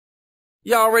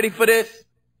Y'all ready for this?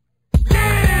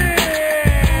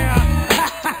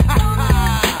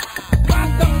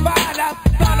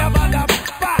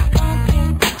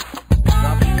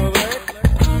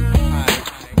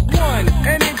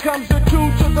 Comes the 2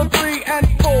 to the 3 and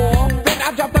 4. Then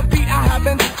I drop the beat I have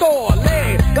in store.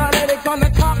 Lay the lyrics on the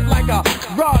top like a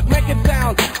rod. Make it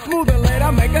sound smooth and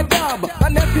later make a dub.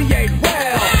 Enunciate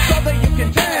well so that you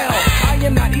can tell I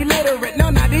am not illiterate, no,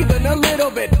 not even a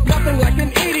little bit. Nothing like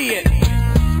an idiot.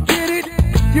 Get it?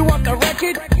 You want the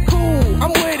record? Cool,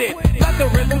 I'm with it. Let the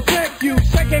rhythm check you.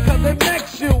 Shake it cause it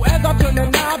makes you. As I turn the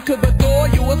knob to the door,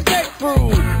 you will step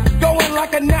through. Going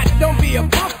like a gnat, don't be a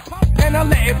pump. And I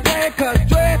let it play cause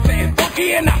dreads ain't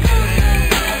funky enough.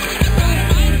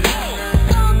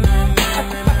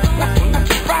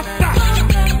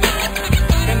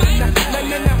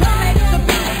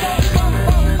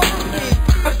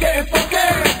 Let's get funky,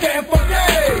 let's get funky.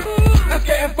 Let's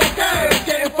get funky, let's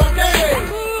get funky.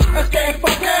 Let's get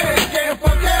funky, let's get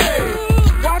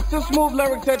funky. Watch the smooth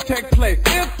lyrics that take place.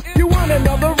 If you want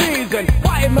another reason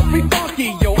why it must be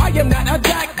funky, yo, I am not a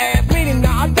jackass, meaning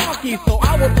not a donkey, so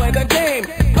I will play the game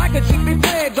like it should be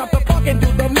played. Drop the funk and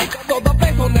do the mix so the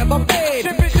bass will never fade.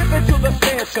 Ship it to the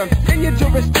station in your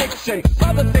jurisdiction.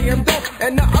 Brothers say I'm dope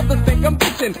and the others think I'm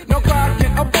bitchin'. No crowd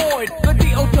can avoid the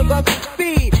D.O. to the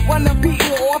C. When the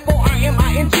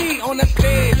P-E-O-F-O-R-M-I-N-G on the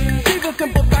stage. See the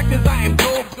simple fact is I am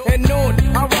dope and known.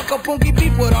 I rock a funky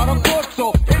beat with all the chords,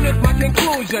 so in this my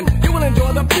conclusion. You will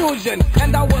enjoy the fusion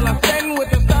and I will ascend with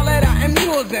the style that I am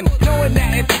using. Knowing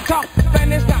that it's tough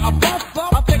and it's not a bluff,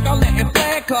 I think I'll let it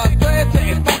play cause dreads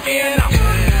ain't funky enough.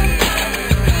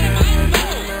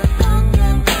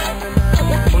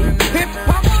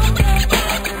 Hip-hop.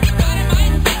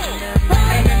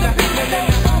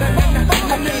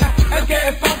 Let's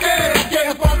get funky, let's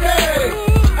get funky.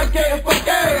 Let's get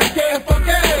funky, let's get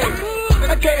funky.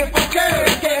 Let's get funky,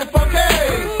 let's get funky.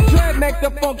 Dread make the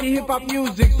funky hip-hop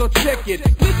music, so check it.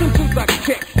 Listen to the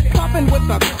kick, popping with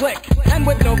a click. And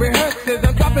with no rehearsals,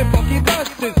 I'm dropping funky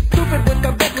verses. Stupid with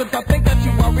the business, I think that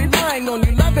you are relying on.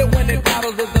 You love it when it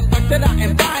battles with the fact that I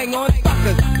am buying on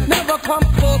suckers. Never come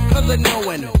close cause of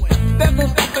knowing. There's no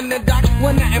stopping the doc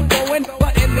when I am going.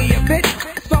 But in the event,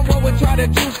 someone would try to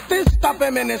juice this. Stop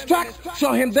him in his tracks,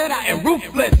 show him that I am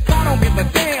ruthless. I don't give a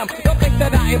damn, don't think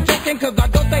that I am joking. Cause I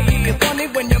don't think he is funny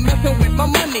when you're messing with my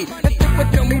money. And people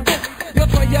tell me this, you'll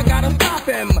try you gotta stop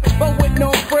him. But with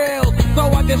no frills, so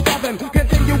I just stop him.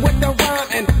 Continue with the rhyme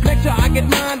and make sure I get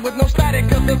mine with no static.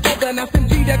 Cause it's older than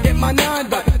SMG to get my 9.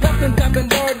 But lessons have been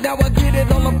learned, now I get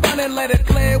it all up and let it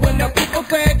play. When the people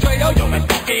say, Trey, yo, it's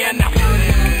funky enough.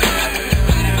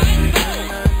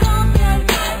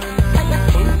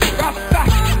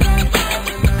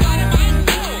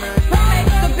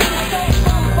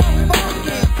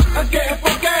 Let's get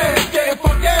funky, let's get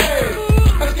funky.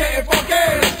 Let's get funky,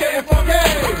 let's get funky.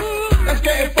 Let's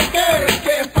get funky, let's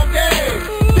get funky.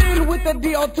 Deal with the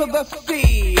D.O. to the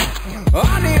C.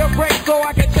 I need a break so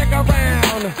I can check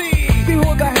around. See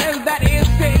who the hell that is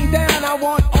sitting down. I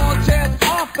want all chairs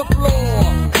off the floor.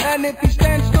 And if he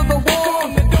stands to the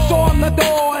wall, show on the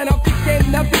door. And I'm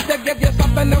kicking the beat to give you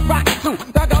something to rock to.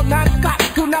 That don't not stop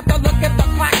to not to look at the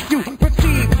clock you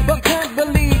perceive. But can't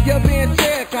believe you're being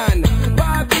shaken.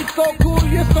 By beats so cool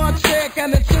you start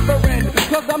shaking and shivering.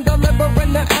 Cause I'm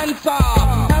delivering the answer.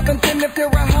 Haven't seen if you're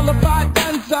a hellified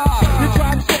dancer. You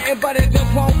tried saying but it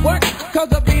just won't work. Cause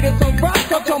the beat is so rough.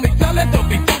 So tell me, tell it, don't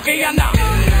be funky enough.